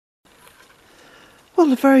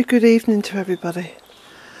Well, a very good evening to everybody.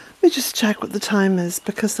 Let me just check what the time is,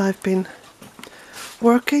 because I've been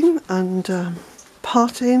working and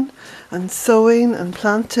potting and sowing and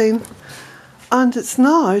planting, and it's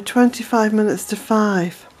now 25 minutes to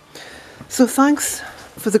 5. So thanks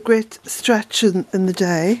for the great stretch in the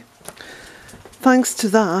day. Thanks to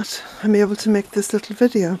that, I'm able to make this little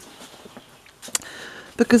video.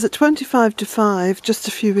 Because at 25 to 5, just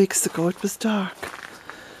a few weeks ago, it was dark.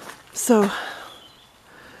 So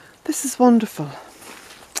this is wonderful.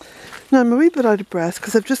 Now I'm a wee bit out of breath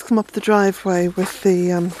because I've just come up the driveway with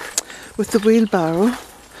the wheelbarrow.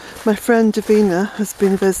 My friend Davina has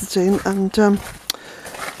been visiting and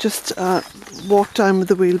just walked down with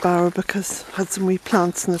the wheelbarrow because I had some wee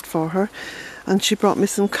plants in it for her, and she brought me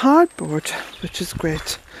some cardboard, which is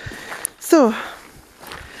great. So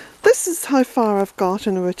this is how far I've got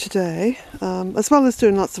anyway today, as well as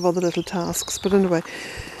doing lots of other little tasks. But anyway,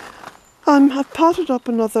 I've potted up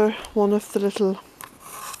another one of the little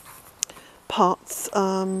pots.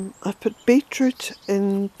 I've put beetroot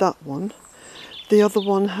in that one. The other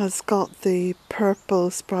one has got the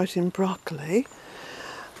purple sprouting broccoli.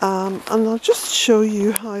 And I'll just show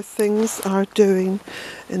you how things are doing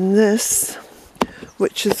in this,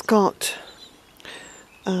 which has got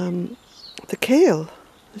the kale.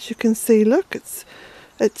 As you can see, look, it's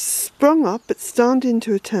sprung up, it's standing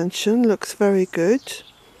to attention, looks very good.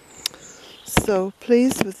 So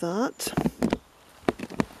pleased with that.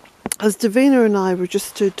 As Davina and I were just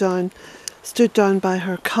stood down by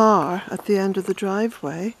her car at the end of the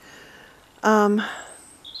driveway,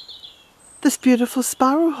 this beautiful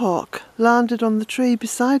sparrowhawk landed on the tree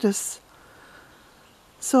beside us.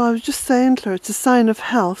 So I was just saying to her, it's a sign of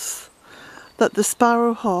health that the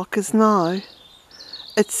sparrowhawk is now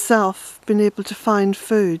itself been able to find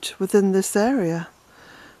food within this area,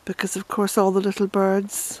 because of course all the little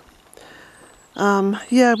birds,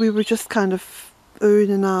 yeah, we were just kind of oohing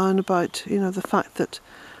and ahhing about, you know, the fact that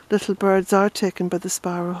little birds are taken by the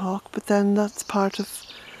sparrowhawk, but then that's part of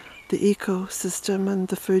the ecosystem and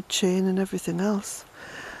the food chain and everything else.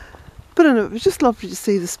 But anyway, it was just lovely to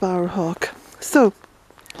see the sparrowhawk. So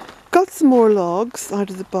got some more logs out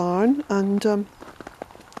of the barn, and I'll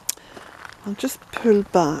just pull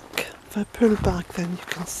back. If I pull back, then you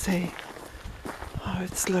can see how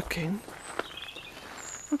it's looking.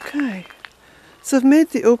 Okay, so I've made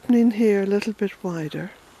the opening here a little bit wider,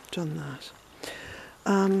 done that.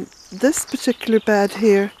 This particular bed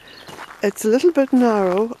here, it's a little bit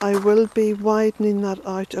narrow. I will be widening that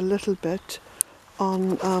out a little bit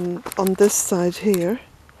on this side here.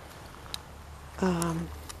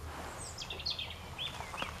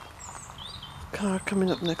 Car coming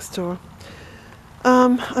up next door.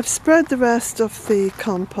 I've spread the rest of the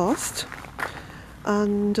compost,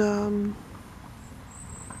 and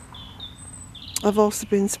I've also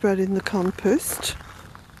been spreading the compost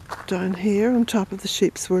down here on top of the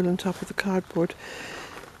sheep's wool, on top of the cardboard.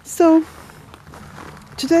 So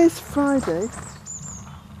today's Friday.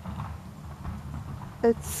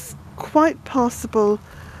 It's quite possible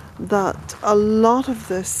that a lot of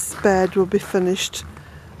this bed will be finished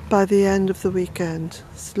by the end of the weekend.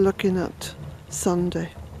 It's looking at Sunday.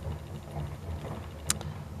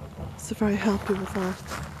 So very happy with that.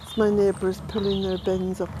 It's my neighbours pulling their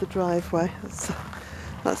bins up the driveway.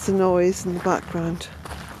 That's the noise in the background.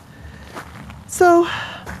 So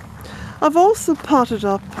I've also potted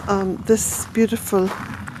up this beautiful,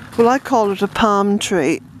 well, I call it a palm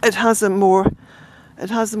tree. It has a more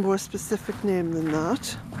specific name than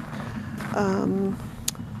that.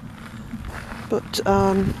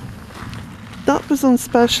 That was on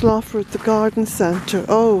special offer at the garden centre,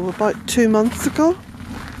 about 2 months ago.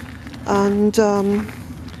 And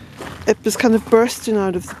it was kind of bursting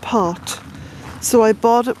out of the pot. So I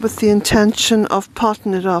bought it with the intention of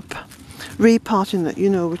potting it up, repotting it, you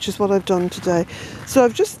know, which is what I've done today. So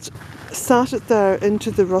I've just sat it there into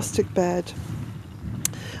the rustic bed,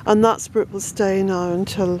 and that's where it will stay now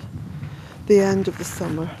until the end of the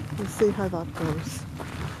summer. We'll see how that goes.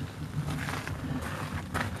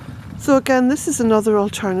 So again, this is another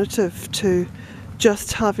alternative to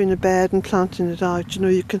just having a bed and planting it out. You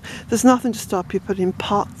know, there's nothing to stop you putting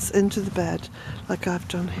pots into the bed like I've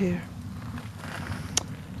done here.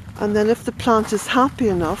 And then if the plant is happy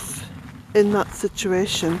enough in that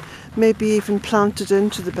situation, maybe even plant it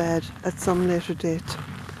into the bed at some later date.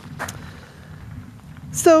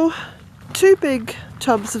 So 2 big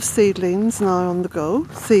tubs of seedlings now on the go,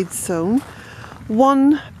 seeds sown.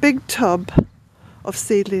 1 big tub of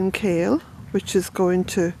seedling kale, which is going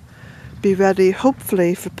to be ready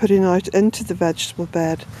hopefully for putting out into the vegetable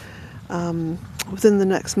bed within the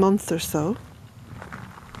next month or so.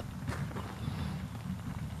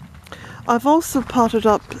 I've also potted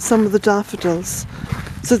up some of the daffodils.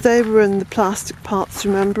 So they were in the plastic pots,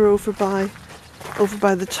 remember, over by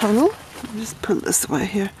the tunnel. Let me just pull this away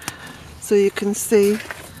here. So you can see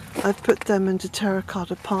I've put them into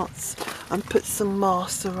terracotta pots and put some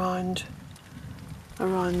moss around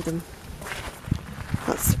them.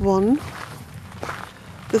 That's one.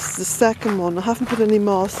 This is the second one. I haven't put any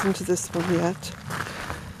moss into this one yet.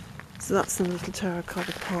 So that's in a little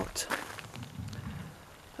terracotta pot.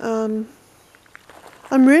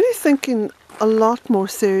 I'm really thinking a lot more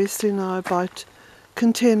seriously now about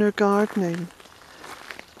container gardening,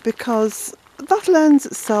 because that lends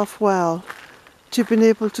itself well to being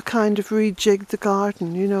able to kind of rejig the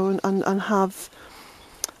garden, you know, and have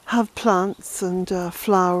plants and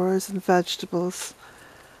flowers and vegetables,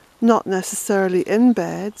 not necessarily in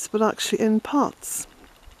beds, but actually in pots.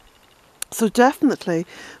 So definitely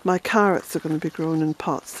my carrots are going to be grown in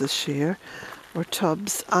pots this year, or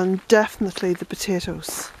tubs, and definitely the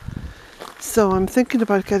potatoes. So I'm thinking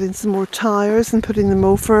about getting some more tyres and putting them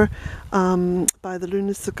over by the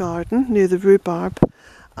Cottage Garden near the rhubarb,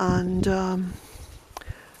 and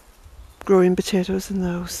growing potatoes in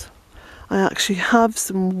those. I actually have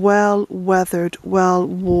some well-weathered,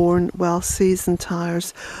 well-worn, well-seasoned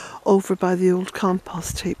tyres over by the old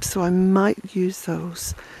compost heap, so I might use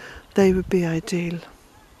those. They would be ideal.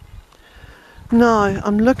 Now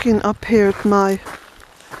I'm looking up here at my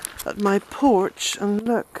porch, and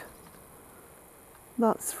look,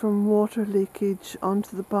 that's from water leakage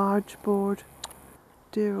onto the barge board.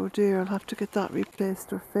 Dear oh dear, I'll have to get that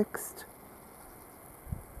replaced or fixed.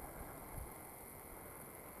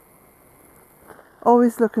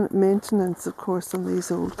 Always looking at maintenance, of course, on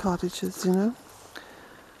these old cottages, you know.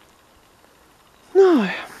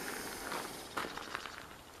 Now,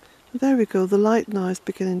 there we go, the light now is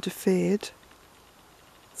beginning to fade.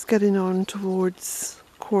 It's getting on towards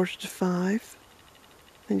 5:15.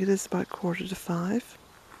 I think it is about 5:15.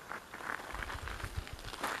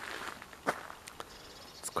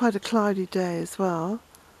 It's quite a cloudy day as well.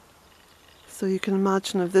 So you can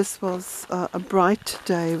imagine if this was a bright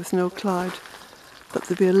day with no cloud, that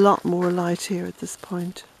there'd be a lot more light here at this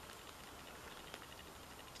point.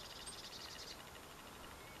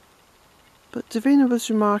 But Davina was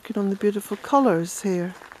remarking on the beautiful colours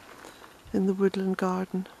here in the woodland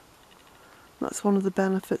garden. That's one of the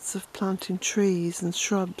benefits of planting trees and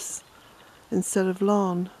shrubs instead of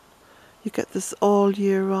lawn. You get this all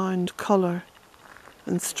year round colour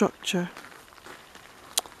and structure,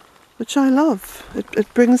 which I love.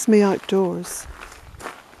 It brings me outdoors.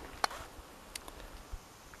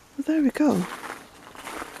 Well, there we go.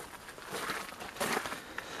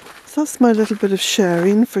 So that's my little bit of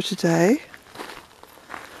sharing for today.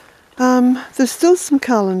 There's still some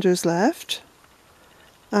calendars left,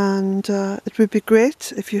 and it would be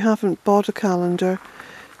great if you haven't bought a calendar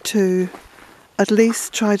to at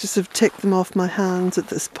least try to sort of take them off my hands at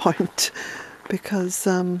this point, because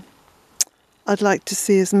I'd like to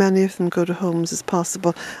see as many of them go to homes as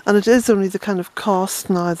possible. And it is only the kind of cost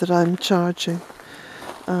now that I'm charging,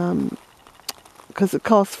 because it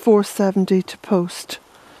costs $4.70 to post.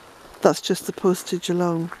 That's just the postage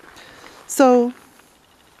alone. So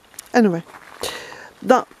anyway,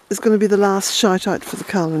 that is going to be the last shout out for the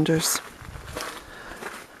calendars.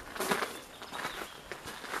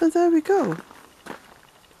 And there we go.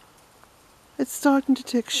 It's starting to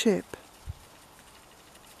take shape.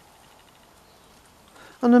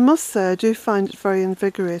 And I must say, I do find it very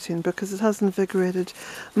invigorating, because it has invigorated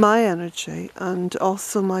my energy and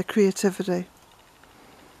also my creativity.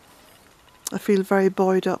 I feel very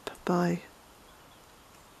buoyed up by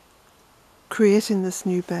creating this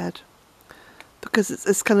new bed, because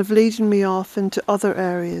it's kind of leading me off into other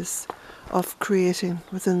areas of creating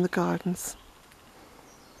within the gardens.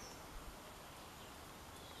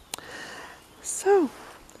 So,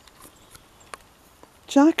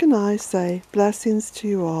 Jack and I say blessings to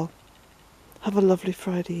you all. Have a lovely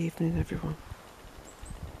Friday evening, everyone.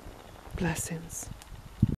 Blessings.